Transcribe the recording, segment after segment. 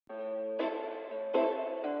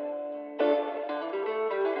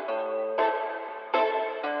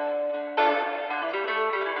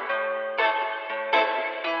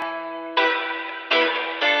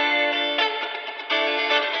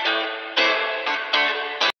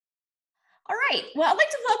right. Well, I'd like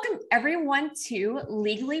to welcome everyone to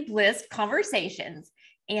Legally Blissed Conversations.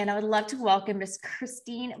 And I would love to welcome Miss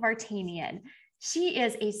Christine Vartanian. She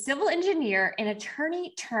is a civil engineer and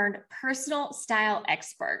attorney turned personal style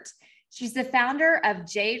expert. She's the founder of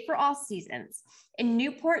Jade for All Seasons in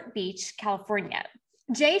Newport Beach, California.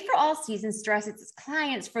 Jade for All Seasons dresses its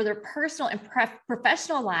clients for their personal and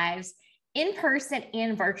professional lives in person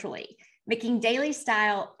and virtually, making daily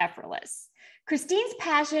style effortless. Christine's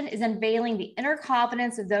passion is unveiling the inner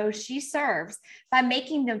confidence of those she serves by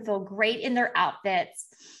making them feel great in their outfits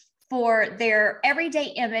for their everyday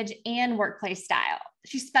image and workplace style.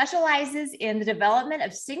 She specializes in the development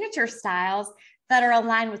of signature styles that are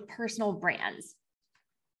aligned with personal brands.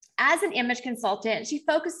 As an image consultant, she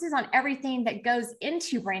focuses on everything that goes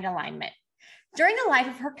into brand alignment. During the life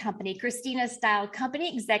of her company, Christina styled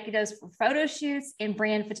company executives for photo shoots and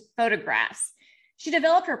brand photographs. She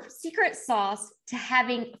developed her secret sauce to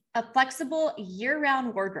having a flexible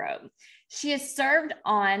year-round wardrobe. She has served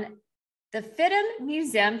on the FIDM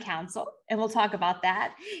Museum Council, and we'll talk about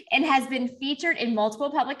that, and has been featured in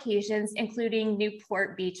multiple publications, including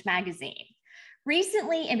Newport Beach magazine.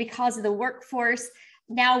 Recently, and because of the workforce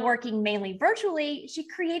now working mainly virtually, she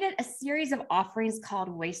created a series of offerings called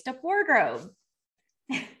Waist Up Wardrobe.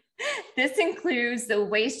 This includes the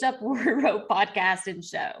Waist Up Wardrobe podcast and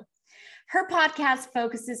show. Her podcast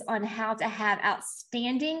focuses on how to have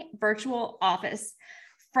outstanding virtual office,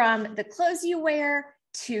 from the clothes you wear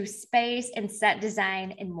to space and set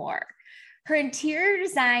design and more. Her Interior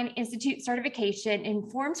Design Institute certification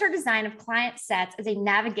informs her design of client sets as they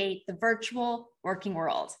navigate the virtual working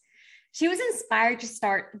world. She was inspired to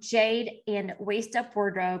start Jade and Waist Up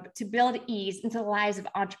Wardrobe to build ease into the lives of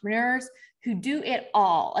entrepreneurs who do it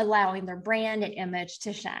all, allowing their brand and image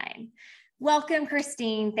to shine. Welcome,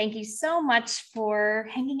 Christine. Thank you so much for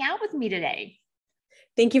hanging out with me today.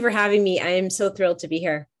 Thank you for having me. I am so thrilled to be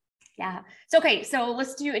here. Yeah. So, okay. So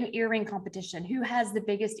let's do an earring competition. Who has the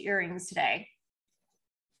biggest earrings today?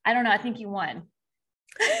 I don't know. I think you won.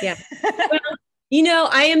 Yeah. Well,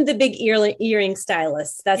 I am the big earring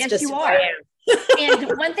stylist. That's just who I am.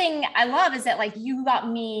 And one thing I love is that you got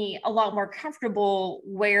me a lot more comfortable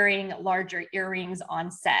wearing larger earrings on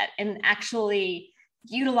set and actually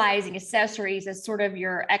utilizing accessories as sort of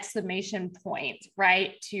your exclamation point,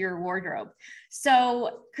 right, to your wardrobe.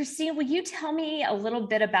 So, Christine, will you tell me a little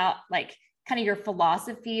bit about kind of your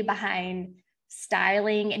philosophy behind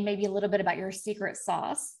styling and maybe a little bit about your secret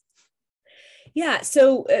sauce? Yeah.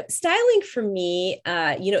 So styling for me,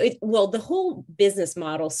 the whole business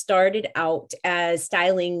model started out as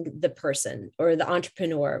styling the person or the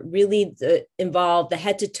entrepreneur, really involved the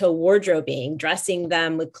head to toe wardrobing, dressing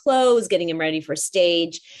them with clothes, getting them ready for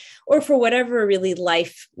stage, or for whatever really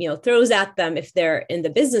life, throws at them if they're in the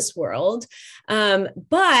business world.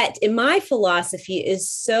 But in my philosophy is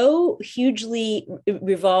so hugely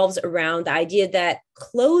revolves around the idea that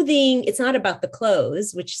clothing, it's not about the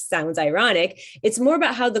clothes, which sounds ironic. It's more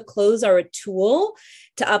about how the clothes are a tool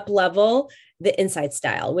to up level the inside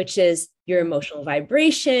style, which is your emotional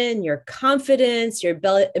vibration, your confidence, your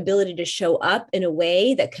ability to show up in a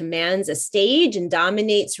way that commands a stage and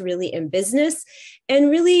dominates really in business, and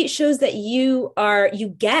really shows that you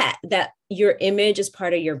get that your image is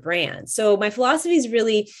part of your brand. So my philosophy is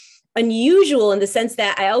really unusual in the sense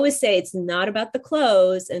that I always say it's not about the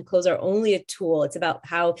clothes, and clothes are only a tool. It's about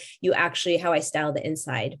how I style the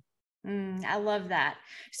inside. I love that.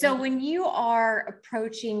 So when you are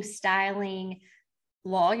approaching styling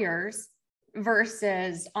lawyers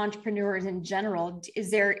versus entrepreneurs in general, is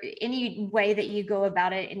there any way that you go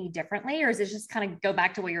about it any differently? Or is it just kind of go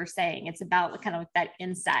back to what you're saying? It's about kind of that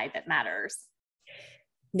inside that matters.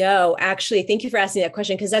 No, actually, thank you for asking that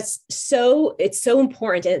question, because it's so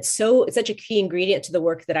important. And it's such a key ingredient to the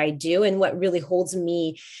work that I do and what really holds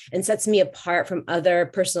me and sets me apart from other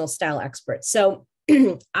personal style experts. So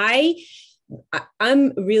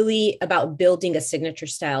I'm really about building a signature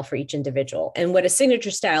style for each individual. And what a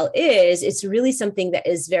signature style is, it's really something that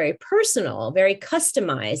is very personal, very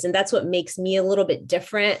customized. And that's what makes me a little bit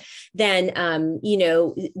different than,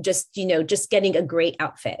 just getting a great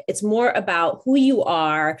outfit. It's more about who you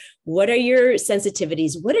are. What are your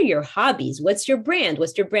sensitivities? What are your hobbies? What's your brand?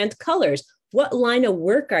 What's your brand colors? What line of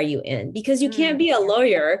work are you in? Because you can't be a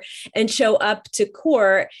lawyer and show up to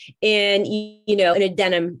court in a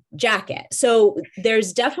denim jacket. So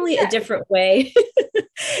there's definitely a different way.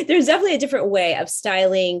 There's definitely a different way of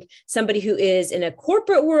styling somebody who is in a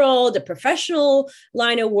corporate world, a professional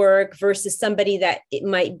line of work, versus somebody that it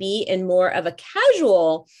might be in more of a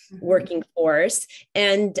casual working force.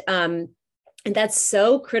 And And that's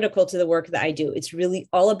so critical to the work that I do. It's really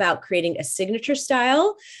all about creating a signature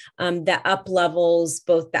style that up levels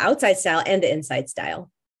both the outside style and the inside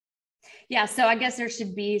style. Yeah. So I guess there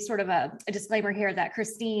should be sort of a disclaimer here that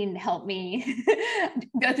Christine helped me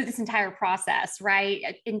go through this entire process,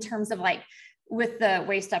 right? In terms of like with the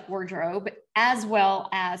waist up wardrobe, as well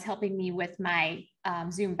as helping me with my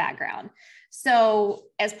Zoom background. So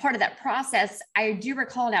as part of that process, I do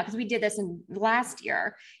recall now, because we did this in last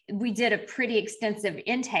year, we did a pretty extensive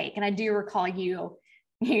intake. And I do recall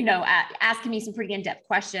asking me some pretty in-depth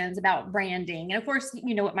questions about branding. And of course,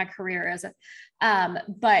 you know what my career is.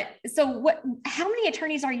 But so how many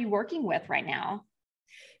attorneys are you working with right now?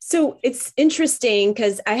 So it's interesting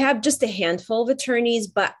because I have just a handful of attorneys,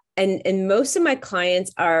 but and most of my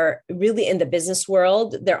clients are really in the business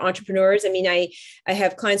world. They're entrepreneurs. I mean, I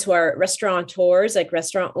have clients who are restaurateurs, like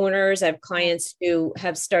restaurant owners. I have clients who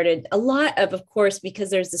have started a lot of course,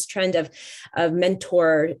 because there's this trend of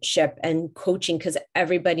mentorship and coaching, because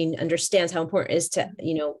everybody understands how important it is to,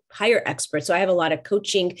 hire experts. So I have a lot of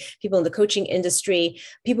coaching people in the coaching industry,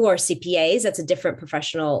 people who are CPAs. That's a different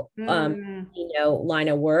professional, line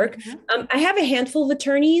of work. Mm-hmm. I have a handful of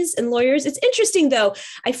attorneys and lawyers. It's interesting though.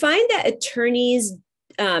 I find that attorneys,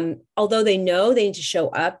 although they know they need to show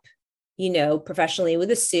up, professionally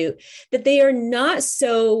with a suit, that they are not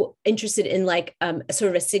so interested in like a sort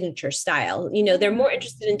of a signature style. They're more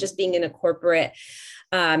interested in just being in a corporate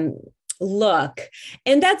look,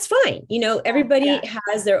 and that's fine. Everybody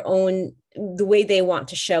has their own, the way they want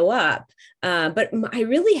to show up. But I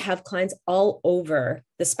really have clients all over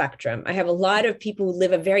the spectrum. I have a lot of people who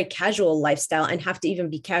live a very casual lifestyle and have to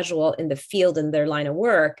even be casual in the field in their line of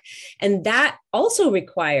work. And that also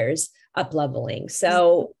requires up leveling.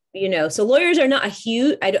 So, so lawyers are not a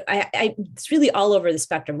huge, it's really all over the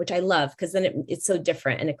spectrum, which I love because then it's so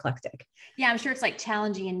different and eclectic. Yeah. I'm sure it's like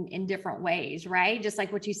challenging in different ways, right? Just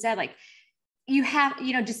like what you said, like you have,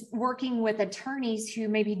 just working with attorneys who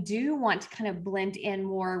maybe do want to kind of blend in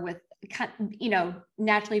more with,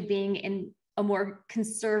 naturally being in a more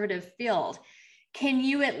conservative field. Can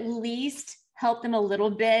you at least help them a little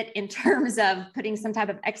bit in terms of putting some type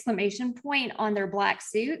of exclamation point on their black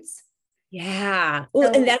suits? Yeah.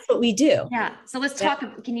 Well, and that's what we do. Yeah. So let's talk.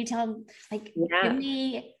 Can you tell them, like, give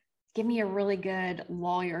me a really good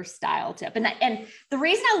lawyer style tip? And the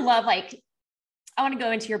reason I love, I want to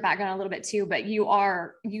go into your background a little bit too, but you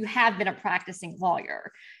have been a practicing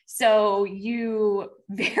lawyer. So you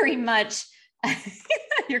very much,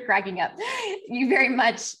 you're cracking up. You very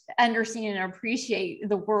much understand and appreciate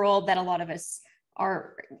the world that a lot of us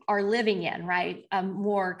are living in, right? A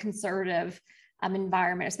more conservative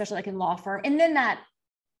environment, especially like in law firm. And then that,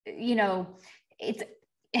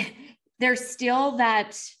 there's still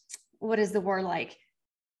that, what is the word, like,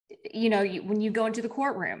 when you go into the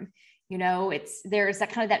courtroom, there's that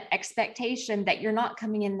kind of that expectation that you're not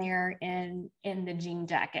coming in there in the jean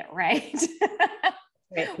jacket, right?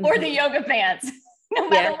 Right. Or the yoga pants, no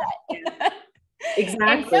matter what. Exactly.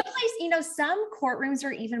 And some place, some courtrooms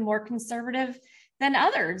are even more conservative than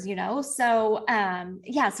others, So,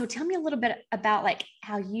 so tell me a little bit about like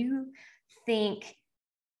how you think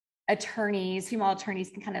female attorneys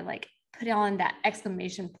can kind of like put on that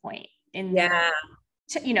exclamation point in their,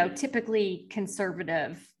 typically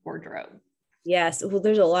conservative wardrobe. Yes. Well,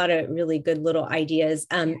 there's a lot of really good little ideas.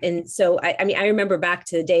 And so, I mean, I remember back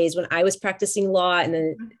to the days when I was practicing law in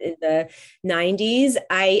the 90s,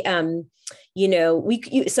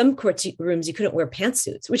 some courtrooms, you couldn't wear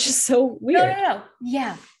pantsuits, which is so weird. No.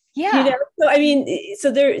 Yeah. Yeah. So, I mean,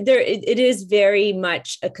 so it is very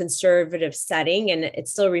much a conservative setting, and it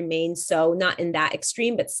still remains so, not in that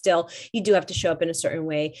extreme, but still you do have to show up in a certain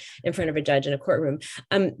way in front of a judge in a courtroom.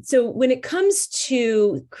 So when it comes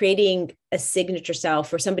to creating a signature style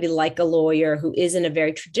for somebody like a lawyer who is in a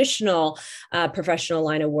very traditional professional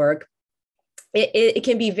line of work, it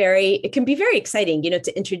can be very exciting,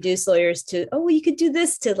 to introduce lawyers to, you could do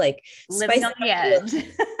this to like living on the edge.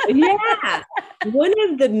 Yeah. One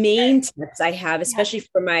of the main tips I have, especially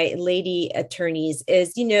for my lady attorneys,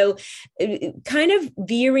 is, kind of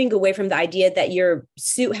veering away from the idea that your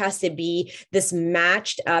suit has to be this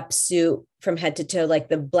matched up suit from head to toe, like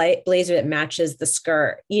the blazer that matches the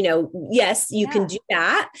skirt. Yes, you can do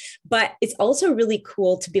that, but it's also really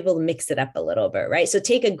cool to be able to mix it up a little bit, right? So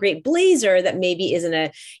take a great blazer that maybe isn't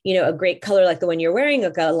a great color like the one you're wearing,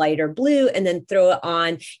 like a lighter blue, and then throw it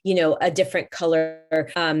on, a different color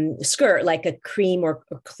skirt, like a cream or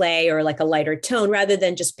clay or like a lighter tone, rather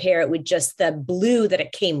than just pair it with just the blue that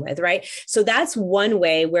it came with, right? So that's one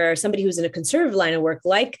way where somebody who's in a conservative line of work,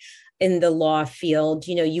 like in the law field,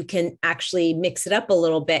 you can actually mix it up a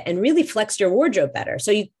little bit and really flex your wardrobe better.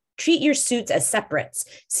 So treat your suits as separates,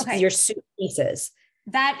 Okay. your suit pieces.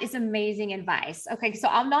 That is amazing advice. Okay. So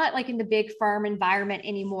I'm not like in the big firm environment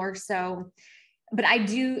anymore. So, but I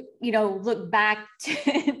do, look back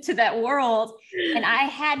to that world, and I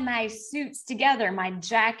had my suits together, my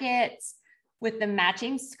jackets with the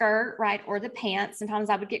matching skirt, right? Or the pants.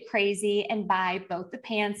 Sometimes I would get crazy and buy both the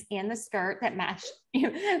pants and the skirt that match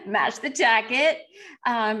the jacket.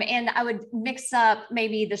 And I would mix up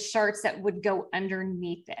maybe the shirts that would go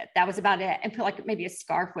underneath it. That was about it. And put like maybe a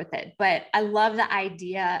scarf with it. But I love the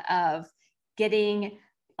idea of getting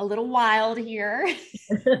a little wild here.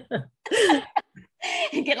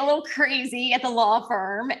 Get a little crazy at the law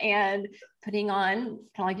firm and putting on, kind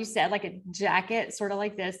of like you said, like a jacket, sort of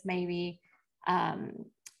like this, maybe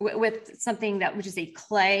with something that would just a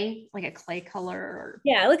clay, like a clay color. Or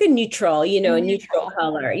like a neutral, a neutral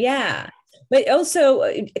color. Yeah. But also,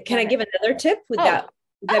 can I give another tip? Would that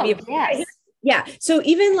be yes. Yeah. So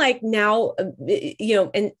even like now,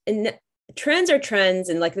 and trends are trends,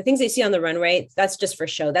 and like the things they see on the runway, that's just for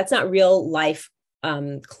show. That's not real life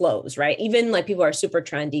clothes, right? Even like people are super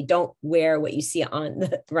trendy, don't wear what you see on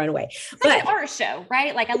the runway. It's like an art show,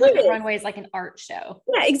 right? Like I look at runways like an art show.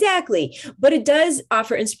 Yeah, exactly. But it does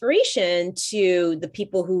offer inspiration to the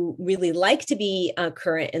people who really like to be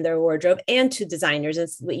current in their wardrobe, and to designers.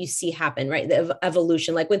 It's what you see happen, right? The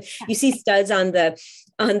evolution. Like when you see studs on the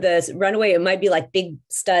runway, it might be like big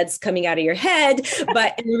studs coming out of your head,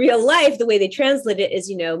 but in real life, the way they translate it is,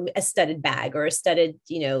 a studded bag or a studded,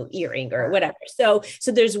 earring or whatever. So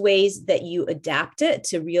there's ways that you adapt it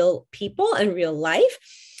to real people and real life.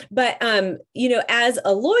 But, as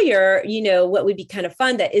a lawyer, what would be kind of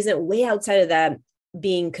fun that isn't way outside of that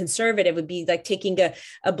being conservative would be like taking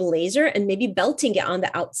a blazer and maybe belting it on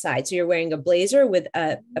the outside. So you're wearing a blazer with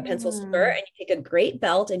a pencil skirt, and you take a great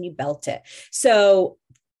belt and you belt it. So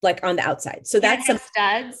like on the outside. So that's some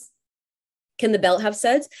studs. Can the belt have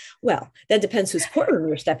studs? Well, that depends whose courtroom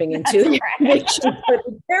you're stepping into. Make sure you're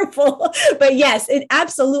careful. But yes, it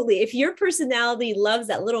absolutely. If your personality loves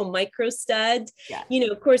that little micro stud,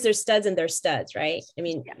 of course there's studs and there's studs, right? I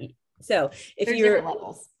mean, so if there's you're different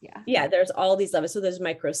levels, there's all these levels. So there's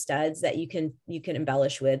micro studs that you can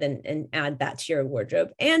embellish with and add that to your wardrobe.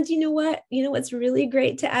 And you know what's really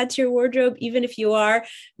great to add to your wardrobe, even if you are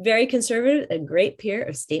very conservative, a great pair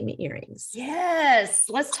of statement earrings. Yes,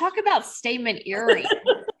 let's talk about statement earrings.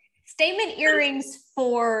 Statement earrings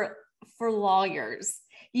for lawyers.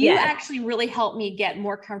 You actually really helped me get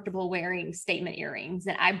more comfortable wearing statement earrings,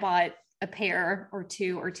 and I bought a pair or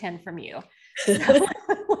 2 or 10 from you.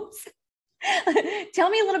 Tell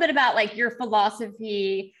me a little bit about like your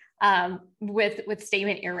philosophy with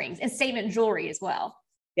statement earrings and statement jewelry as well.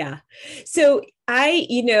 Yeah. So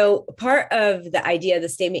part of the idea of the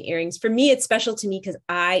statement earrings, for me, it's special to me because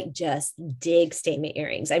I just dig statement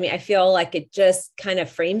earrings. I mean, I feel like it just kind of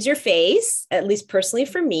frames your face, at least personally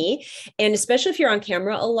for me. And especially if you're on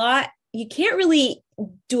camera a lot, you can't really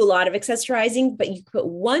do a lot of accessorizing, but you put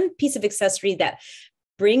one piece of accessory that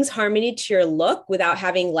brings harmony to your look without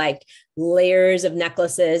having like layers of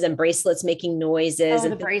necklaces and bracelets making noises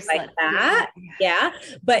and things like that. Yeah.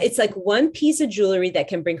 But it's like one piece of jewelry that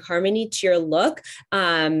can bring harmony to your look,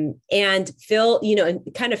 and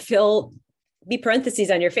be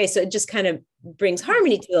parentheses on your face. So it just kind of brings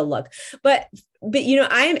harmony to the look. But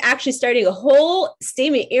I'm actually starting a whole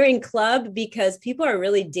statement earring club because people are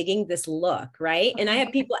really digging this look, right? And I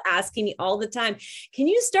have people asking me all the time, can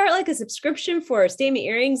you start like a subscription for statement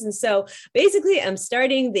earrings? And so basically I'm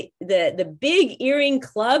starting the big earring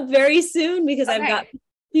club very soon because I've got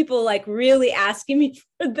people like really asking me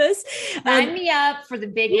for this. Sign me up for the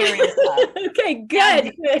big earring club. Okay,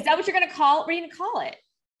 good. Is that what you're going to call it? What are you going to call it?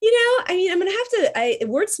 I mean, I'm going to have to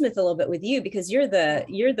wordsmith a little bit with you because you're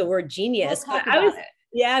the word genius. We'll talk about it.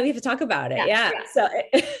 Yeah, we have to talk about it. Yeah. So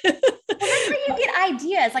well, that's how you get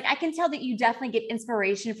ideas. Like I can tell that you definitely get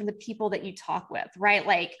inspiration from the people that you talk with, right?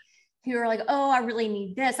 Like who are like, oh, I really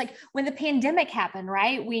need this. Like when the pandemic happened,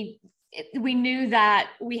 right? We knew that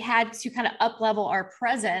we had to kind of up level our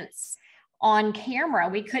presence on camera.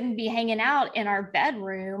 We couldn't be hanging out in our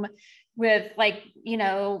bedroom with like,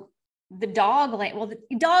 the dog,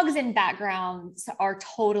 the dogs in backgrounds are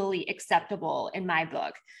totally acceptable in my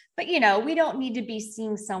book, but we don't need to be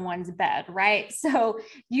seeing someone's bed, right? So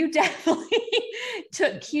you definitely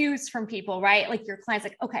took cues from people, right? Like your clients,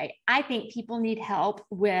 like, okay, I think people need help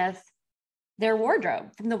with their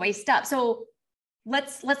wardrobe from the waist up. So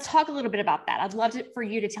let's talk a little bit about that. I'd love for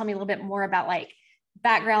you to tell me a little bit more about like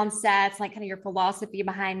background sets, like kind of your philosophy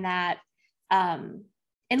behind that.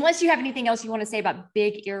 Unless you have anything else you want to say about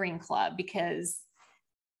Big Earring Club, because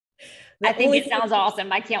I think it sounds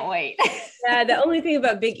awesome. I can't wait. Yeah, the only thing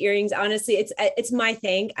about big earrings, honestly, it's my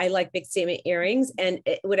thing. I like big statement earrings, and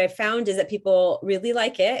what I found is that people really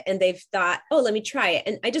like it, and they've thought, "Oh, let me try it."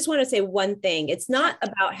 And I just want to say one thing: it's not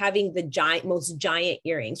about having the most giant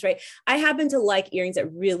earrings, right? I happen to like earrings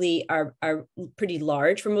that really are pretty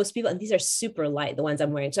large for most people, and these are super light, the ones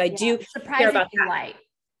I'm wearing. So I do care about that. Light.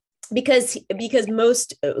 Because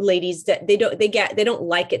most ladies that they don't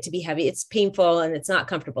like it to be heavy. It's painful and it's not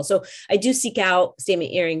comfortable. So I do seek out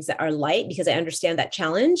statement earrings that are light because I understand that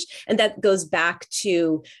challenge. And that goes back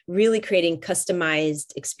to really creating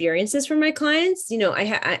customized experiences for my clients. You know,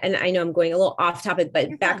 and I know I'm going a little off topic,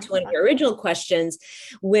 but back to one of your original questions,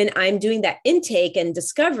 when I'm doing that intake and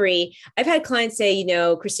discovery, I've had clients say, you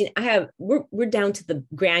know, Christine, we're down to the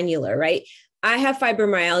granular, right? I have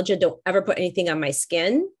fibromyalgia. Don't ever put anything on my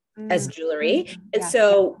skin as jewelry. And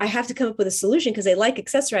so I have to come up with a solution because they like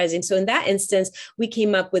accessorizing. So in that instance, we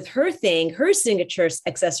came up with her signature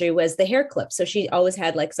accessory was the hair clip. So she always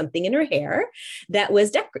had like something in her hair that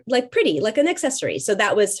was like pretty, like an accessory. So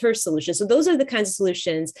that was her solution. So those are the kinds of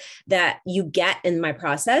solutions that you get in my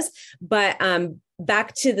process. But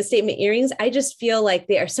back to the statement earrings, I just feel like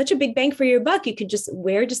they are such a big bang for your buck. You could just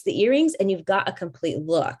wear just the earrings and you've got a complete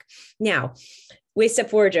look. Now, waist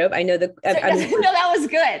up wardrobe. I know that. No, that was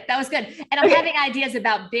good. That was good. And I'm having ideas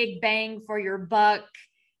about big bang for your buck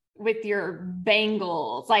with your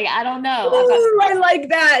bangles. Like, I don't know. I like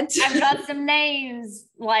that. I've got some names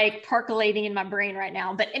like percolating in my brain right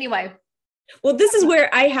now. But anyway. Well, this is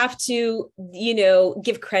where I have to, you know,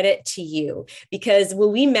 give credit to you, because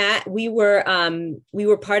when we met, we were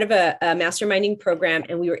part of a masterminding program,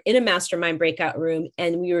 and we were in a mastermind breakout room,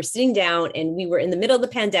 and we were sitting down, and we were in the middle of the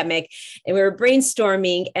pandemic, and we were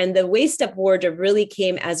brainstorming, and the waist up wardrobe really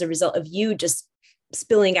came as a result of you just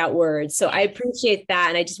spilling out words. So I appreciate that.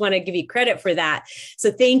 And I just want to give you credit for that.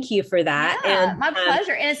 So thank you for that. Yeah, and my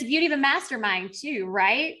pleasure. And it's the beauty of a mastermind too,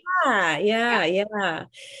 right? Yeah.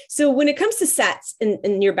 So when it comes to sets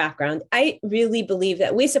in your background, I really believe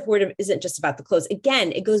that waist up wardrobe isn't just about the clothes.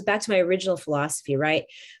 Again, it goes back to my original philosophy, right?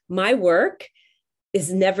 My work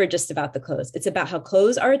is never just about the clothes. It's about how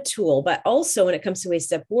clothes are a tool, but also when it comes to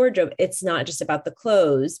waist up wardrobe, it's not just about the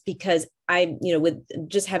clothes, because I, you know, with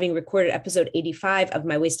just having recorded episode 85 of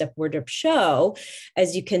my waist up wardrobe show,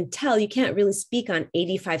 as you can tell, you can't really speak on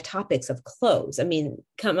 85 topics of clothes. I mean,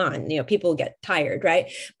 come on, you know, people get tired, right?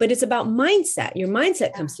 But it's about mindset. Your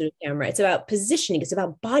mindset comes through the camera. It's about positioning. It's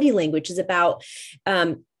about body language. It's about,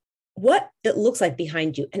 what it looks like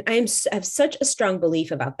behind you. And I have such a strong belief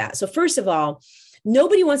about that. So first of all,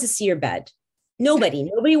 nobody wants to see your bed.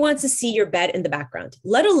 Nobody wants to see your bed in the background,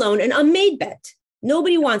 let alone an unmade bed.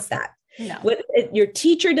 Nobody wants that. No. Your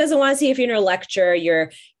teacher doesn't want to see if you're in a lecture, your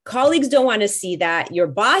colleagues don't want to see that. Your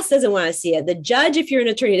boss doesn't want to see it. The judge, if you're an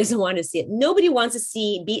attorney, doesn't want to see it. Nobody wants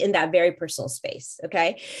to be in that very personal space.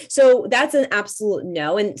 Okay. So that's an absolute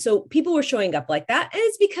no. And so people were showing up like that. And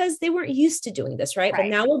it's because they weren't used to doing this. Right. But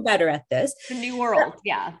now we're better at this. The new world.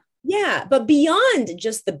 Yeah. Yeah. But beyond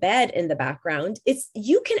just the bed in the background,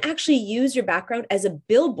 you can actually use your background as a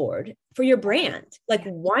billboard for your brand. Like,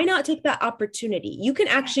 why not take that opportunity? You can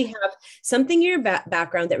actually have something in your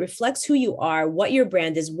background that reflects who you are, what your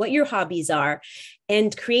brand is, what your hobbies are,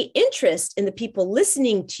 and create interest in the people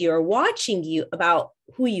listening to you or watching you about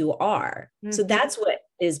who you are. Mm-hmm. So that's what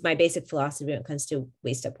is my basic philosophy when it comes to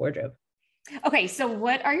waist up wardrobe. Okay. So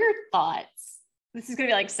what are your thoughts? This is going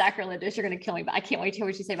to be like sacrilegious. You're going to kill me, but I can't wait to hear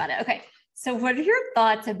what you say about it. Okay. So what are your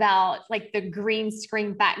thoughts about like the green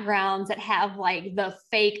screen backgrounds that have like the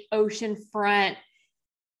fake oceanfront,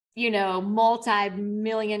 you know,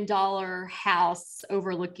 multi-million-dollar house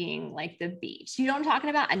overlooking like the beach? You know what I'm talking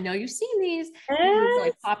about? I know you've seen these. These were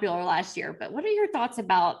really popular last year, but what are your thoughts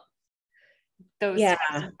about those types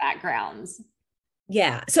of backgrounds?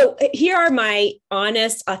 Yeah. So here are my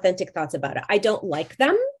honest, authentic thoughts about it. I don't like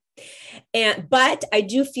them. But I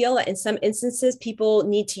do feel that in some instances, people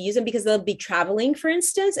need to use them because they'll be traveling, for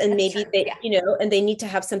instance, and maybe you know, and they need to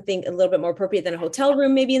have something a little bit more appropriate than a hotel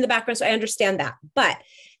room, maybe in the background. So I understand that, but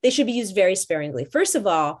they should be used very sparingly. First of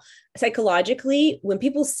all, psychologically, when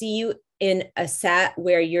people see you in a set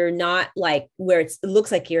where you're not like, where it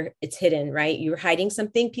looks like it's hidden, right? You're hiding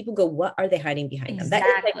something. People go, what are they hiding behind them? That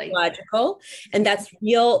is psychological. And that's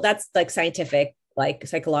real. That's like scientific, like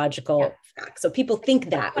psychological fact. So people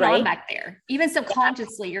think that, right? On back there, even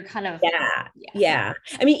subconsciously, you're kind of, yeah.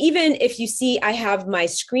 I mean, even if you see, I have my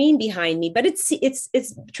screen behind me, but it's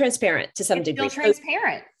transparent to some degree. Still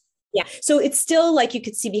transparent. So it's still like you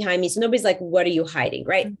could see behind me. So nobody's like, what are you hiding?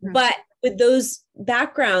 Right. Mm-hmm. But with those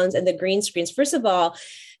backgrounds and the green screens, first of all,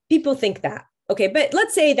 people think that. Okay. But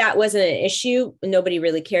let's say that wasn't an issue. Nobody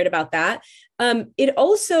really cared about that. It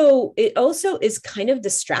also is kind of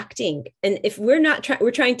distracting. And if we're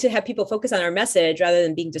trying to have people focus on our message rather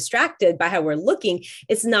than being distracted by how we're looking,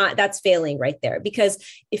 that's failing right there. Because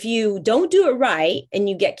if you don't do it right and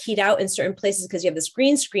you get keyed out in certain places because you have this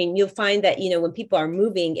green screen, you'll find that, when people are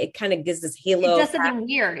moving, it kind of gives this halo. It does something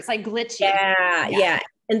weird. It's like glitchy. Yeah.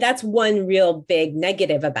 And that's one real big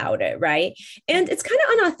negative about it. Right. And it's kind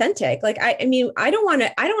of unauthentic. Like, I mean, I don't want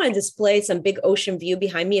to display some big ocean view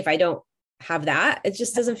behind me if I don't have that. It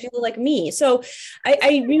just doesn't feel like me. So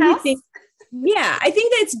I really think, I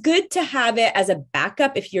think that it's good to have it as a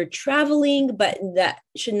backup if you're traveling, but that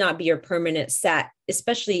should not be your permanent set,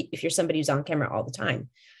 especially if you're somebody who's on camera all the time.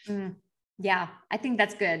 Yeah, I think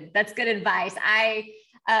that's good. That's good advice.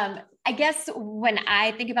 I guess when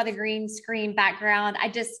I think about the green screen background, I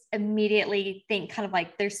just immediately think kind of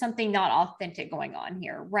like there's something not authentic going on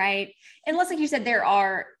here, right? Unless, like you said, there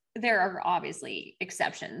are obviously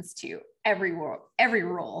exceptions to every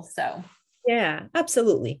rule. So yeah,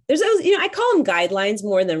 absolutely. There's those, I call them guidelines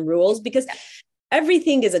more than rules, because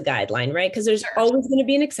everything is a guideline, right? Because there's always going to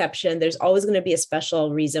be an exception. There's always going to be a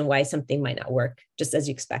special reason why something might not work just as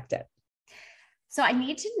you expect it. So I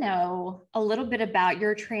need to know a little bit about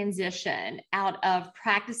your transition out of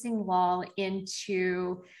practicing law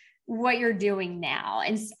into what you're doing now,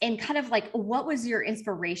 and kind of like, what was your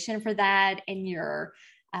inspiration for that, and your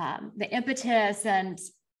the impetus, and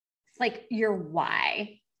like your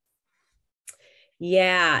why?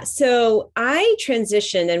 Yeah. So I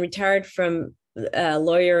transitioned and retired from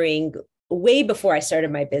lawyering way before I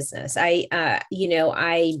started my business. I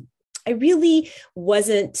really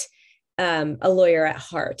wasn't a lawyer at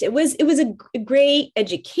heart. It was a great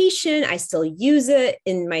education. I still use it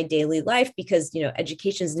in my daily life because,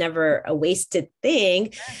 education is never a wasted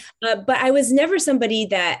thing. But I was never somebody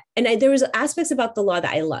there was aspects about the law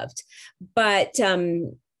that I loved, but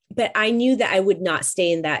I knew that I would not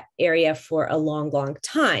stay in that area for a long, long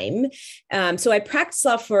time. So I practiced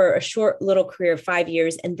law for a short little career of 5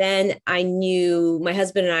 years. And then I knew my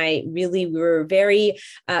husband and I really were very,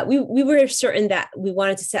 we were certain that we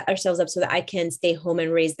wanted to set ourselves up so that I can stay home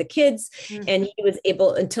and raise the kids. Mm-hmm. And he was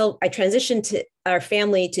able, until I transitioned to our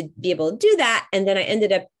family, to be able to do that. And then I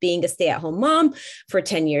ended up being a stay-at-home mom for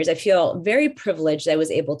 10 years. I feel very privileged that I was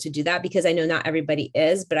able to do that, because I know not everybody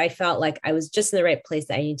is, but I felt like I was just in the right place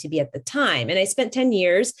that I needed to be at the time. And I spent 10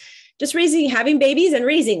 years just having babies and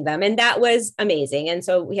raising them. And that was amazing. And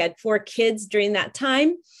so we had 4 kids during that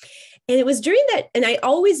time. And it was during that, and I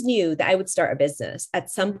always knew that I would start a business at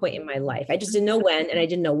some point in my life. I just didn't know when, and I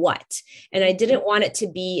didn't know what. And I didn't want it to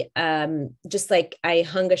be just like I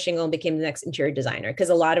hung a shingle and became the next interior designer, because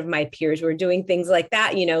a lot of my peers were doing things like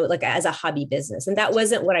that, like as a hobby business. And that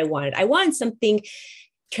wasn't what I wanted. I wanted something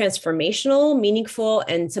transformational, meaningful,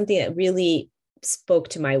 and something that really spoke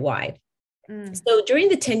to my why. So during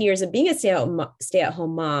the 10 years of being a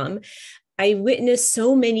stay-at-home mom, I witnessed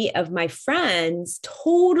so many of my friends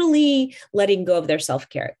totally letting go of their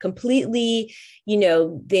self-care completely.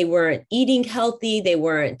 They weren't eating healthy. They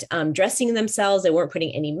weren't dressing themselves. They weren't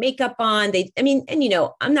putting any makeup on.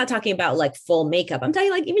 I'm not talking about like full makeup. I'm talking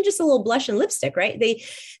like even just a little blush and lipstick, right?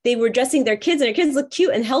 They were dressing their kids, and their kids look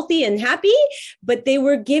cute and healthy and happy, but they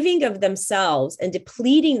were giving of themselves and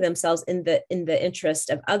depleting themselves in the interest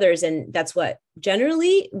of others. And that's what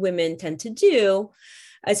generally women tend to do.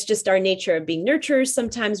 It's just our nature of being nurturers.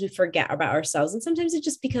 Sometimes we forget about ourselves, and sometimes it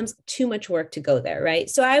just becomes too much work to go there, right?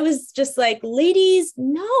 So I was just like, ladies,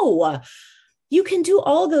 no, you can do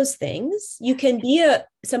all those things. You can be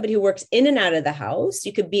somebody who works in and out of the house.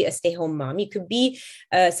 You could be a stay-home mom. You could be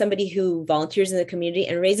somebody who volunteers in the community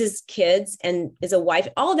and raises kids and is a wife,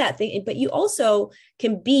 all that thing. But you also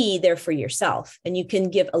can be there for yourself, and you can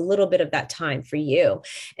give a little bit of that time for you.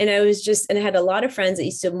 And I had a lot of friends that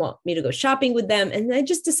used to want me to go shopping with them. And I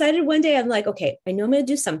just decided one day, I'm like, okay, I know I'm going to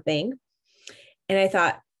do something. And I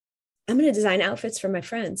thought, I'm going to design outfits for my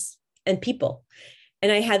friends and people.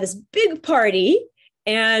 And I had this big party,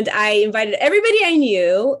 and I invited everybody I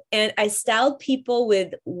knew, and I styled people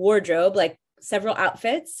with wardrobe, like several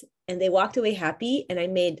outfits, and they walked away happy. And I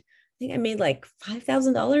think I made like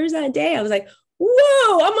 $5,000 that day. I was like,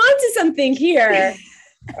 whoa, I'm onto something here.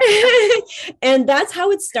 And that's how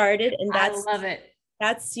it started. And I love it.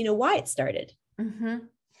 That's, why it started. Mm-hmm.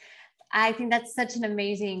 I think that's such an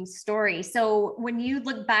amazing story. So when you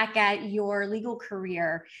look back at your legal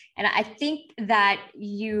career, and I think that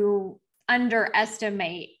you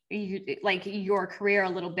underestimate your career a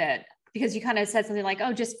little bit, because you kind of said something like,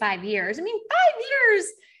 oh, just 5 years. I mean,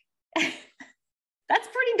 5 years, that's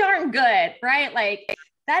pretty darn good, right? Like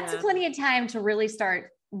that's plenty of time to really start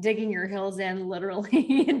digging your heels in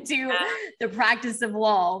literally into the practice of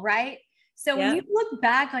law, right? So when you look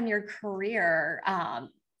back on your career,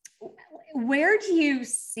 where do you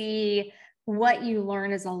see what you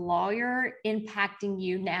learn as a lawyer impacting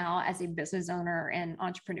you now as a business owner and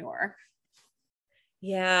entrepreneur?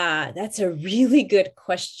 Yeah, that's a really good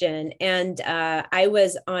question. And I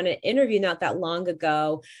was on an interview not that long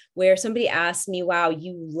ago where somebody asked me, wow,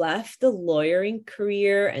 you left the lawyering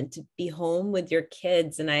career and to be home with your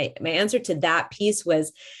kids. And my answer to that piece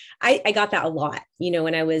was, I got that a lot,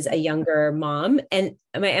 when I was a younger mom. And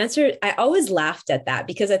my answer, I always laughed at that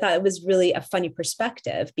because I thought it was really a funny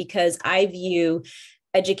perspective, because I view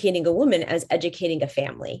educating a woman as educating a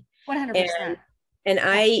family. 100%. And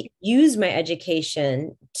I use my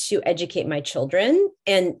education to educate my children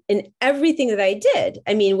and in everything that I did.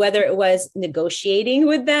 I mean, whether it was negotiating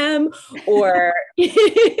with them or,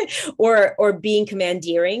 or being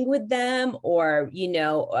commandeering with them, or,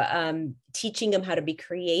 teaching them how to be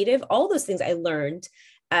creative, all those things I learned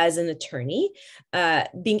as an attorney,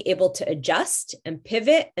 being able to adjust and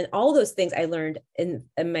pivot, and all those things I learned in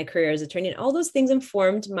my career as attorney. And all those things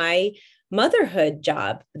informed my motherhood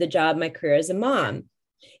job, my career as a mom.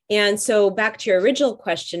 And so back to your original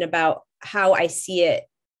question about how I see it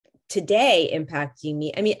today impacting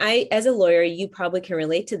me. I mean, as a lawyer, you probably can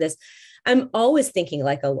relate to this. I'm always thinking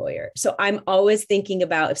like a lawyer. So I'm always thinking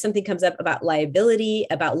about if something comes up about liability,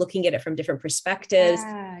 about looking at it from different perspectives,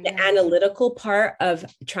 the analytical part of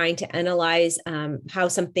trying to analyze how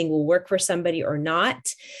something will work for somebody or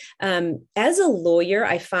not. As a lawyer,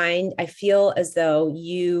 I feel as though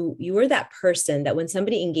you are that person that when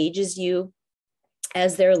somebody engages you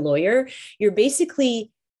as their lawyer, you're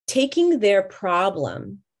basically taking their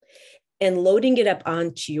problem and loading it up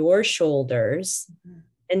onto your shoulders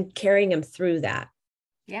and carrying them through that.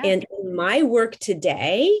 Yeah. And in my work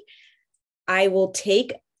today, I will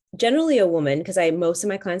take generally a woman, because most of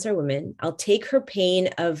my clients are women. I'll take her pain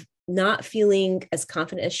of not feeling as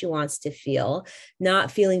confident as she wants to feel, not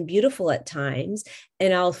feeling beautiful at times,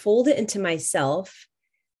 and I'll fold it into myself,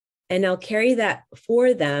 and I'll carry that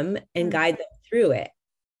for them and guide them through it.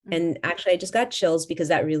 And actually, I just got chills because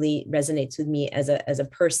that really resonates with me as a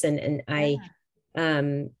person. And I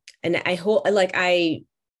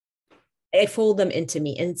fold them into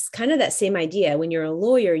me. And it's kind of that same idea. When you're a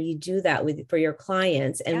lawyer, you do that for your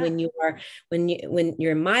clients. And when you're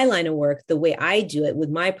in my line of work, the way I do it with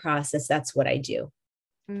my process, that's what I do.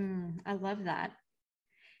 I love that.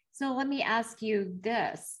 So let me ask you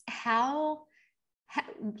this.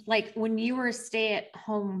 Like when you were a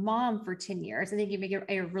stay-at-home mom for 10 years, I think you make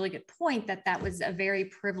a really good point that was a very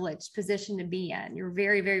privileged position to be in. You're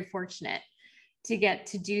very, very fortunate to get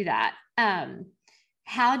to do that.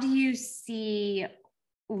 How do you see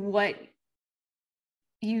what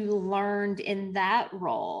you learned in that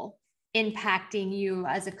role impacting you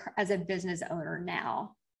as a business owner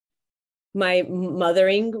now? My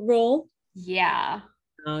mothering role? Yeah.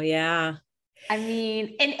 Oh, yeah. I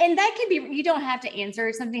mean, and that can be, you don't have to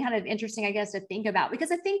answer, something kind of interesting, I guess, to think about,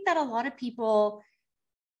 because I think that a lot of people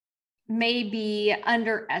maybe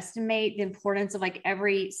underestimate the importance of like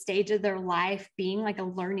every stage of their life being like a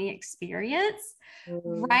learning experience,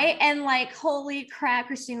 right? And like, holy crap,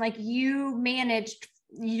 Christine, like you managed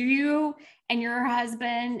you and your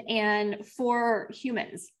husband and 4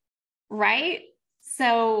 humans, right?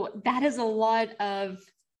 So that is a lot of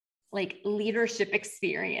like leadership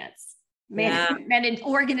experience, man, and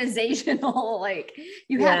organizational, like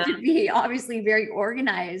you have to be obviously very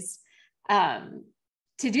organized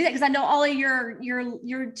to do that. Because I know all of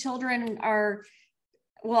your children are,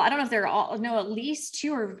 well, I don't know if they're all, no, at least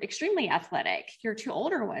 2 are extremely athletic. Your 2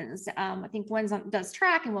 older ones, I think one does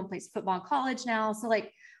track and one plays football in college now. So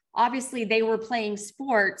like, obviously they were playing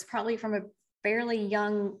sports probably from a fairly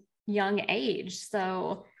young age.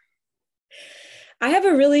 So I have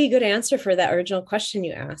a really good answer for that original question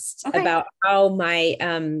you asked about how my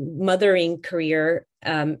mothering career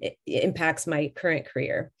impacts my current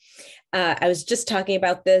career. I was just talking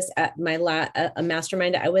about this at my a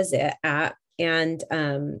mastermind I was at, and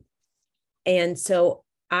so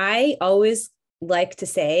I always like to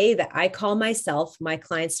say that I call myself my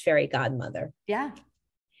client's fairy godmother. Yeah.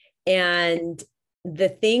 And the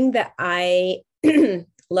thing that I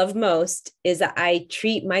love most is that I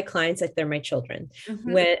treat my clients like they're my children.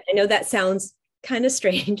 When I know that sounds kind of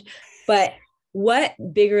strange, but what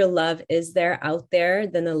bigger love is there out there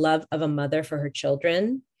than the love of a mother for her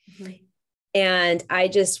children? And I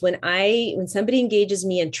just, when somebody engages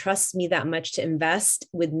me and trusts me that much to invest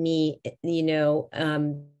with me,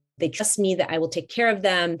 they trust me that I will take care of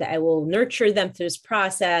them, that I will nurture them through this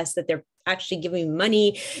process, that they're actually giving me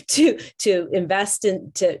money to invest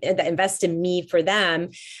in me for them,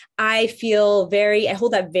 I hold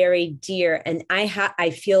that very dear, and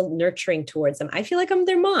I feel nurturing towards them. I feel like I'm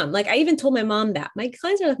their mom. Like I even told my mom that my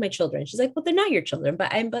clients are like my children. She's like, well, they're not your children,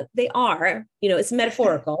 but they are, it's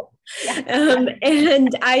metaphorical.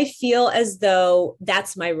 And I feel as though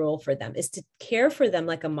that's my role for them, is to care for them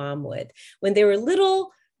like a mom would. When they were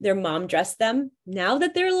little, their mom dressed them. Now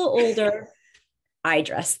that they're a little older, I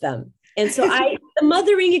dress them. And so the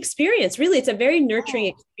mothering experience, really, it's a very nurturing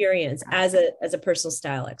experience as a personal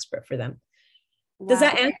style expert for them. Wow. Does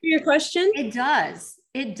that answer your question? It does.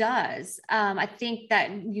 It does. I think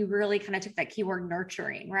that you really kind of took that keyword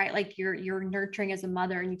nurturing, right? Like you're nurturing as a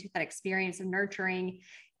mother, and you took that experience of nurturing.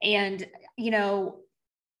 And,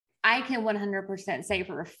 I can 100% say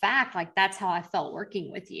for a fact, like that's how I felt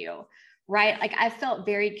working with you, right? Like I felt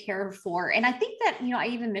very cared for. And I think that, I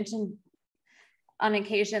even mentioned on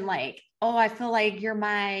occasion, like, oh, I feel like you're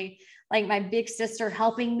my big sister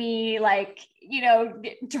helping me, like,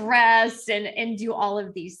 dress and do all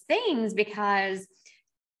of these things, because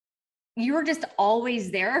you were just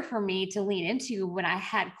always there for me to lean into when I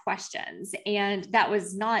had questions. And that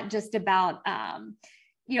was not just about,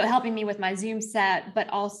 helping me with my Zoom set, but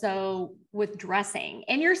also with dressing.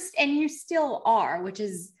 And you still are, which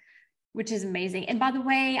is amazing. And by the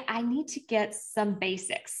way, I need to get some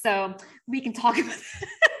basics, so we can talk about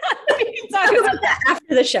that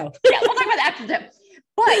after the show. Yeah, we'll talk about that after the show.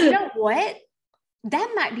 But you know what?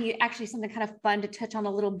 That might be actually something kind of fun to touch on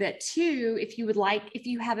a little bit too, if you would like, if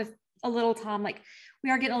you have a little time. Like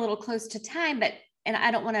we are getting a little close to time, and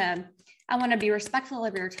I want to be respectful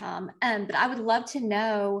of your time. But I would love to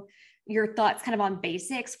know your thoughts kind of on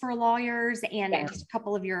basics for lawyers, and just a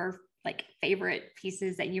couple of your like favorite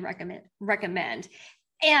pieces that you recommend.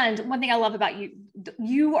 And one thing I love about you,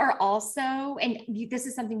 you are also, this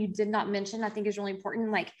is something you did not mention, I think is really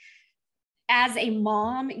important. Like as a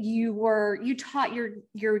mom, you taught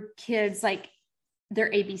your kids like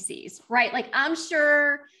their ABCs, right? Like I'm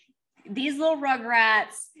sure these little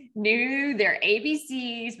rugrats knew their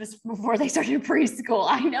ABCs before they started preschool.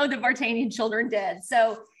 I know the Vartanian children did.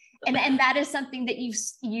 So, and that is something that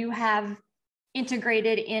you have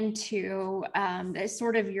integrated into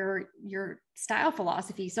sort of your style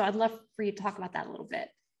philosophy. So I'd love for you to talk about that a little bit.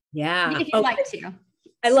 Yeah. If you'd like to.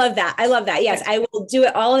 I love that. Yes, I will do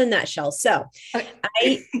it all in a nutshell. So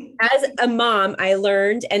as a mom, I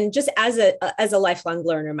learned, and just as a lifelong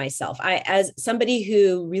learner myself, as somebody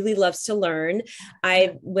who really loves to learn,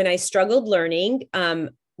 when I struggled learning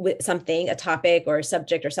with something, a topic or a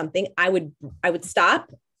subject or something, I would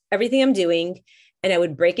stop everything I'm doing, and I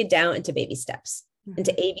would break it down into baby steps,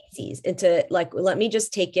 into ABCs, into like, let me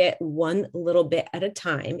just take it one little bit at a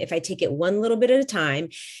time. If I take it one little bit at a time,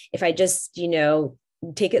 if I just,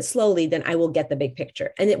 take it slowly, then I will get the big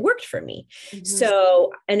picture. And it worked for me.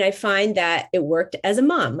 So, and I find that it worked as a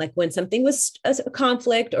mom, like when something was a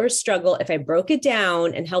conflict or a struggle, if I broke it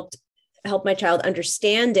down and help my child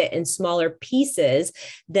understand it in smaller pieces,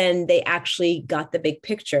 then they actually got the big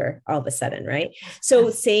picture all of a sudden, right? So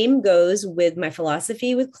same goes with my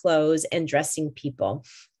philosophy with clothes and dressing people.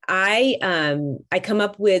 I come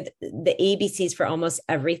up with the ABCs for almost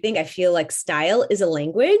everything. I feel like style is a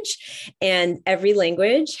language, and every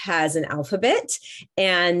language has an alphabet.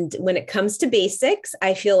 And when it comes to basics,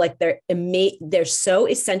 I feel like they're so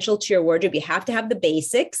essential to your wardrobe. You have to have the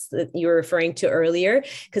basics that you were referring to earlier,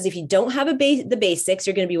 because if you don't have the basics,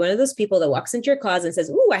 you're going to be one of those people that walks into your closet and says,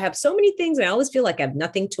 "Ooh, I have so many things, and I always feel like I have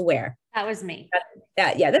nothing to wear." That was me.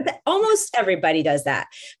 That almost everybody does that.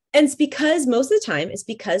 And it's because most of the time it's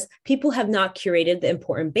because people have not curated the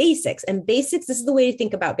important basics. And basics, this is the way to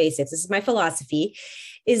think about basics. This is my philosophy,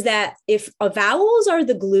 is that if vowels are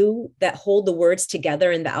the glue that hold the words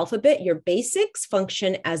together in the alphabet, your basics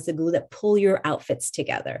function as the glue that pull your outfits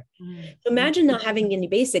together. So imagine not having any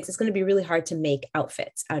basics. It's going to be really hard to make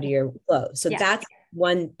outfits out of your clothes. So that's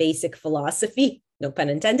one basic philosophy, no pun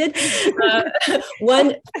intended,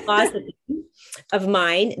 one philosophy of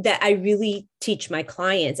mine that I really teach my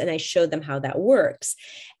clients, and I show them how that works.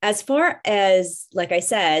 As far as, like I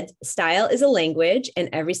said, style is a language, and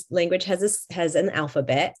every language has an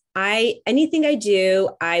alphabet. Anything I do,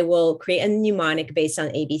 I will create a mnemonic based on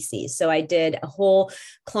ABCs. So I did a whole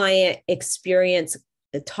client experience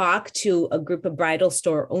talk to a group of bridal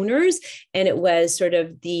store owners, and it was sort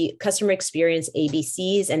of the customer experience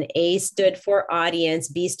ABCs, and A stood for audience,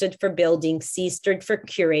 B stood for building, C stood for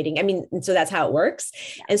curating. I mean, and so that's how it works.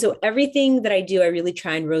 Yeah. And so everything that I do, I really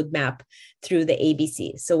try and roadmap through the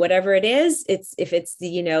ABCs. So whatever it is, if it's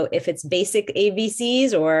basic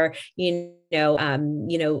ABCs, or,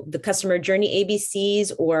 the customer journey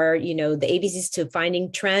ABCs, or, the ABCs to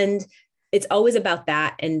finding trend, it's always about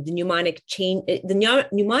that. And the mnemonic chain, the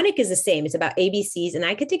mnemonic is the same. It's about ABCs, and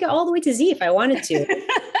I could take it all the way to Z if I wanted to.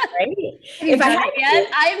 Right? If I had it,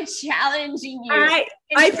 I'm challenging you.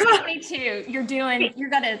 In 2022, you're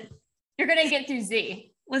gonna get through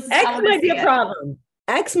Z. X might be a problem.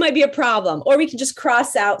 X might be a problem, or we can just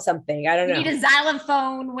cross out something. I don't know. You need a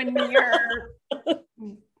xylophone when you're.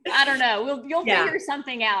 I don't know. You'll figure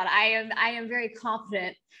something out. I am very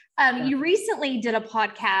confident. You recently did a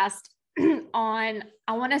podcast on,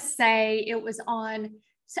 I want to say it was on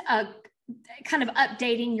kind of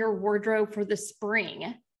updating your wardrobe for the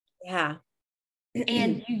spring. Yeah.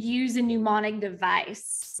 And you use a mnemonic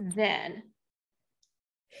device then.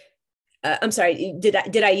 I'm sorry.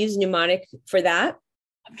 Did I use mnemonic for that?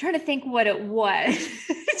 I'm trying to think what it was.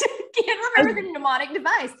 Can't remember the mnemonic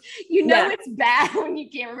device. It's bad when you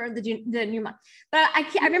can't remember the mnemonic. But I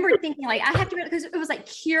remember thinking like I have to, because it was like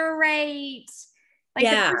curate. Like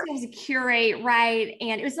the first thing was a curate, right?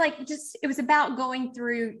 And it was like it was about going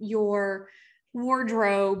through your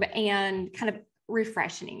wardrobe and kind of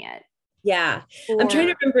refreshing it. Yeah. I'm trying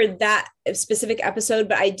to remember that specific episode,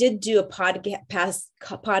 but I did do a podcasting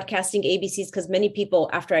ABCs, because many people,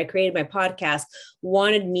 after I created my podcast,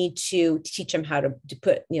 wanted me to teach them how to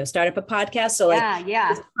put, start up a podcast. So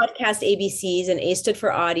podcast ABCs, and A stood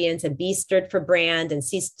for audience, and B stood for brand, and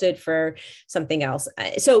C stood for something else.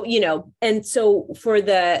 So, and so for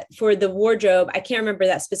the wardrobe, I can't remember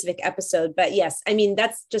that specific episode, but yes, I mean,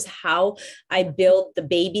 that's just how I build the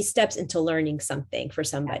baby steps into learning something for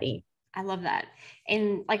somebody. I love that.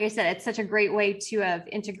 And like I said, it's such a great way to have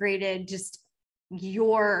integrated just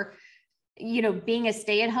your, being a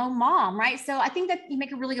stay-at-home mom, right? So I think that you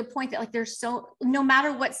make a really good point that like no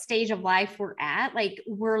matter what stage of life we're at, like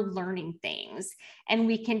we're learning things, and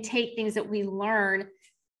we can take things that we learn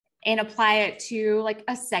and apply it to like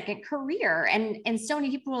a second career. And so many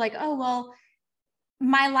people are like, oh, well,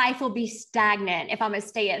 my life will be stagnant if I'm a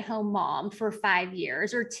stay-at-home mom for 5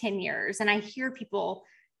 years or 10 years. And I hear people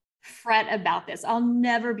fret about this. I'll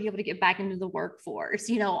never be able to get back into the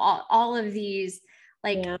workforce. All of these,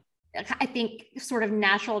 I think sort of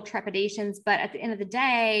natural trepidations, but at the end of the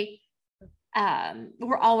day,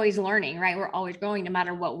 we're always learning, right? We're always growing, no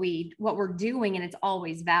matter what we're doing, and it's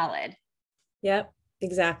always valid. Yep,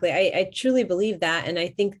 exactly. I truly believe that. And I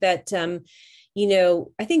think that,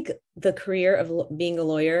 I think the career of being a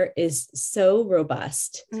lawyer is so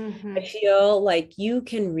robust. Mm-hmm. I feel like you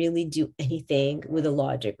can really do anything with a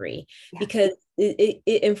law degree, because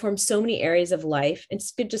it informs so many areas of life.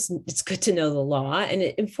 It's good to know the law, and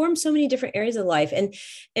it informs so many different areas of life, and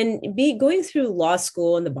going through law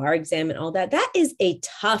school and the bar exam and all that is a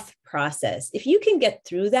tough process. If you can get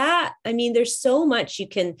through that, I mean, there's so much you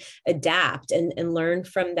can adapt and learn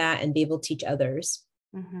from that and be able to teach others.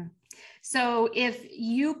 Mm-hmm. So if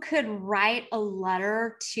you could write a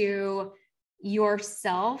letter to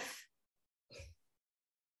yourself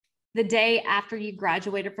the day after you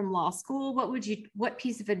graduated from law school, what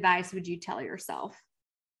piece of advice would you tell yourself?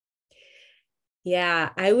 Yeah,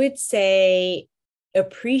 I would say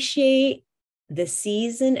appreciate the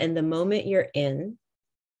season and the moment you're in,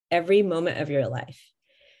 every moment of your life.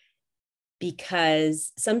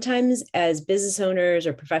 Because sometimes as business owners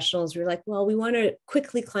or professionals, we're like, well, we want to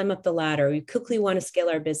quickly climb up the ladder. We quickly want to scale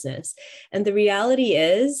our business. And the reality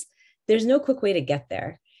is there's no quick way to get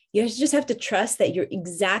there. You just have to trust that you're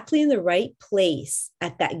exactly in the right place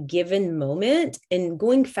at that given moment, and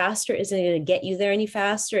going faster isn't going to get you there any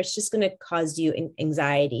faster. It's just going to cause you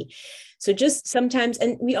anxiety. So just sometimes,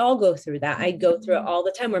 and we all go through that. I go through it all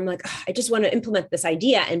the time where I'm like, I just want to implement this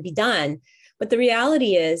idea and be done. But the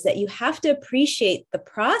reality is that you have to appreciate the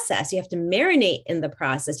process. You have to marinate in the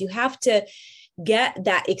process. You have to get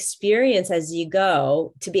that experience as you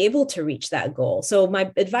go to be able to reach that goal. So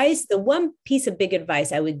my advice, the one piece of big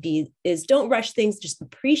advice I would be is don't rush things, just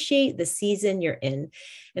appreciate the season you're in.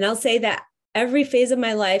 And I'll say that every phase of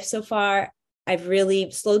my life so far, I've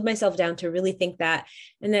really slowed myself down to really think that.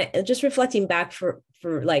 And that, just reflecting back for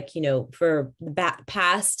the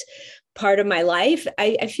past part of my life,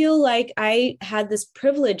 I feel like I had this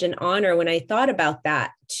privilege and honor when I thought about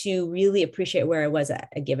that to really appreciate where I was at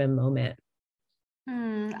a given moment.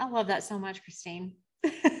 I love that so much, Christine.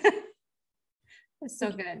 That's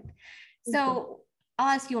so good. So I'll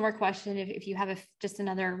ask you one more question if you have just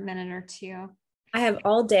another minute or two. I have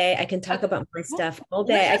all day. I can talk about my stuff all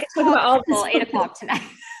day. Let's I can talk about all this. 8 o'clock tonight.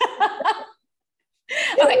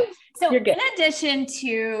 Okay. So You're good. in addition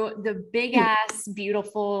to the big ass,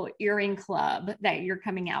 beautiful earring club that you're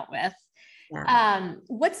coming out with,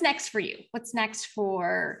 what's next for you? What's next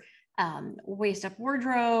for Waist Up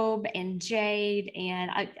Wardrobe and Jade? And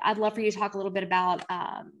I'd love for you to talk a little bit about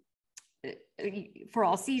For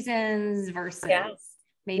All Seasons versus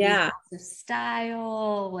maybe House of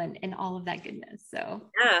Style and all of that goodness. So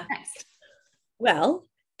next. Well,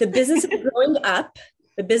 the business is growing up.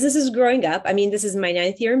 The business is growing up. I mean, this is my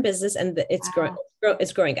 9th year in business, and it's growing.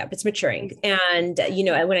 It's growing up. It's maturing. And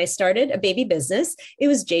when I started a baby business, it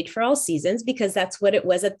was Jade for All Seasons, because that's what it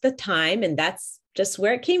was at the time, and that's just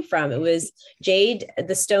where it came from. It was Jade.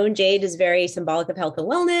 The stone jade is very symbolic of health and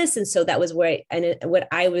wellness, and so that was what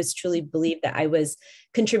I was truly believed that I was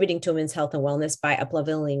contributing to women's health and wellness by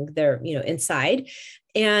up-leveling their inside.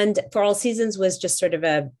 And For All Seasons was just sort of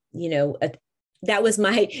that was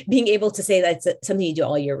my being able to say that's something you do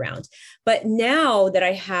all year round. But now that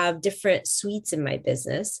I have different suites in my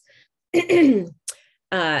business and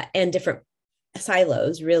different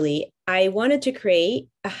silos, really, I wanted to create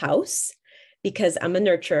a house, because I'm a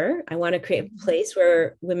nurturer. I want to create a place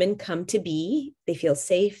where women come to be. They feel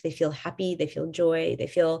safe, they feel happy, they feel joy, they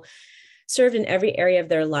feel served in every area of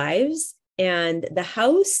their lives. And the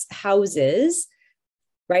house houses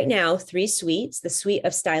right now 3 suites: the suite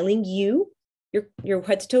of styling you, your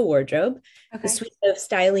head to toe wardrobe, the suite of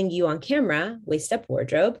styling you on camera, waist up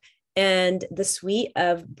wardrobe, and the suite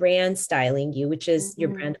of brand styling you, which is your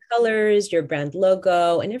brand colors, your brand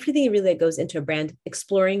logo, and everything really that goes into a brand,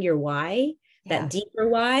 exploring your why, that deeper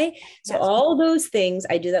why. So all those things,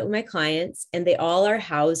 I do that with my clients, and they all are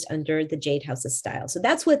housed under the Jade House of Style. So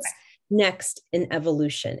that's what's next in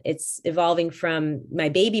evolution. It's evolving from my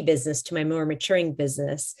baby business to my more maturing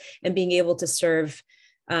business, and being able to serve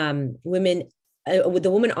women with the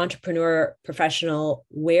woman entrepreneur professional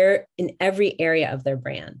where in every area of their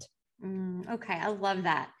brand. Okay. I love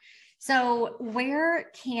that. So where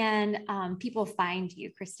can people find you,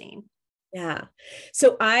 Christine? Yeah.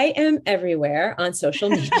 So I am everywhere on social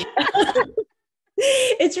media.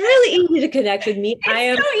 It's really easy to connect with me.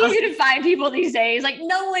 It's so easy to find people these days. Like,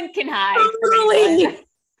 no one can hide.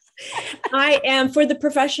 I am, for the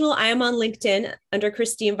professional, I am on LinkedIn under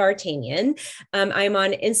Christine Vartanian. I am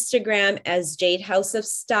on Instagram as Jade House of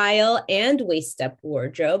Style and Waist Up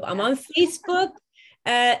Wardrobe. I'm on Facebook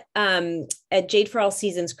at Jade for All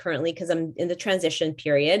Seasons currently, because I'm in the transition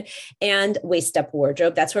period, and Waist Up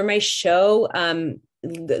Wardrobe. That's where my show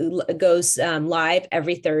goes live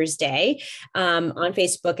every Thursday on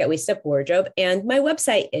Facebook at Waist Up Wardrobe. And my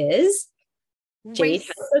website is Jade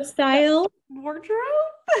House of Style Wardrobe.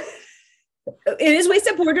 It is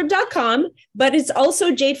waistupwardrobe.com, but it's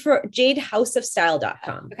also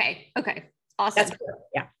jadehouseofstyle.com. Okay. Awesome.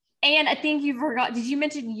 And I think you forgot, did you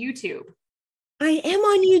mention YouTube? I am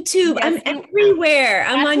on YouTube. Yes, I'm everywhere.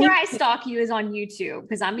 That's where I stalk you, is on YouTube,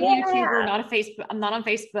 because I'm a YouTuber, not a Facebook. I'm not on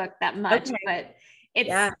Facebook that much, but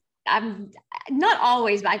I'm not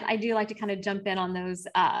always, but I do like to kind of jump in on those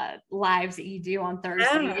lives that you do on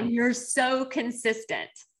Thursday, and you're so consistent.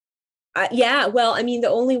 Well, I mean, the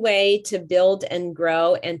only way to build and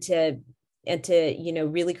grow and to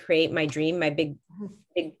really create my dream, my big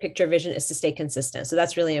picture vision, is to stay consistent. So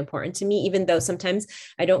that's really important to me, even though sometimes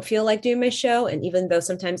I don't feel like doing my show. And even though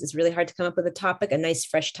sometimes it's really hard to come up with a topic, a nice,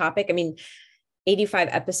 fresh topic. I mean, 85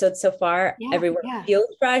 episodes so far, everywhere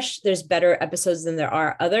feels fresh. There's better episodes than there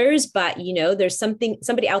are others, but there's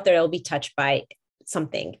somebody out there that will be touched by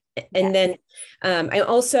something. And then I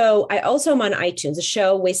also am on iTunes. The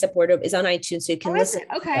show Waist Up Wardrobe is on iTunes, so you can listen.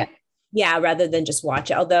 Okay. Rather than just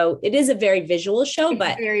watch it. Although it is a very visual show,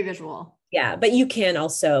 but very visual. Yeah, but you can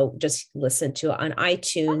also just listen to it on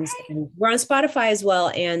iTunes. And we're on Spotify as well,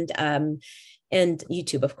 and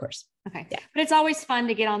YouTube, of course. Okay. Yeah. But it's always fun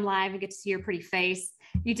to get on live and get to see your pretty face.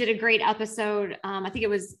 You did a great episode. I think it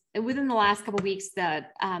was within the last couple of weeks,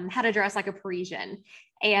 that how to dress like a Parisian.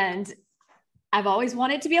 And I've always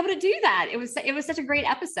wanted to be able to do that. It was such a great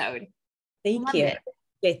episode. Thank you.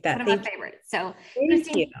 One of my favorites. So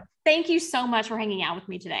Christine, thank you so much for hanging out with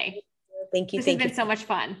me today. Thank you. This has been so much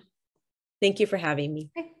fun. Thank you for having me.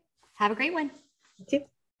 Okay. Have a great one. You too.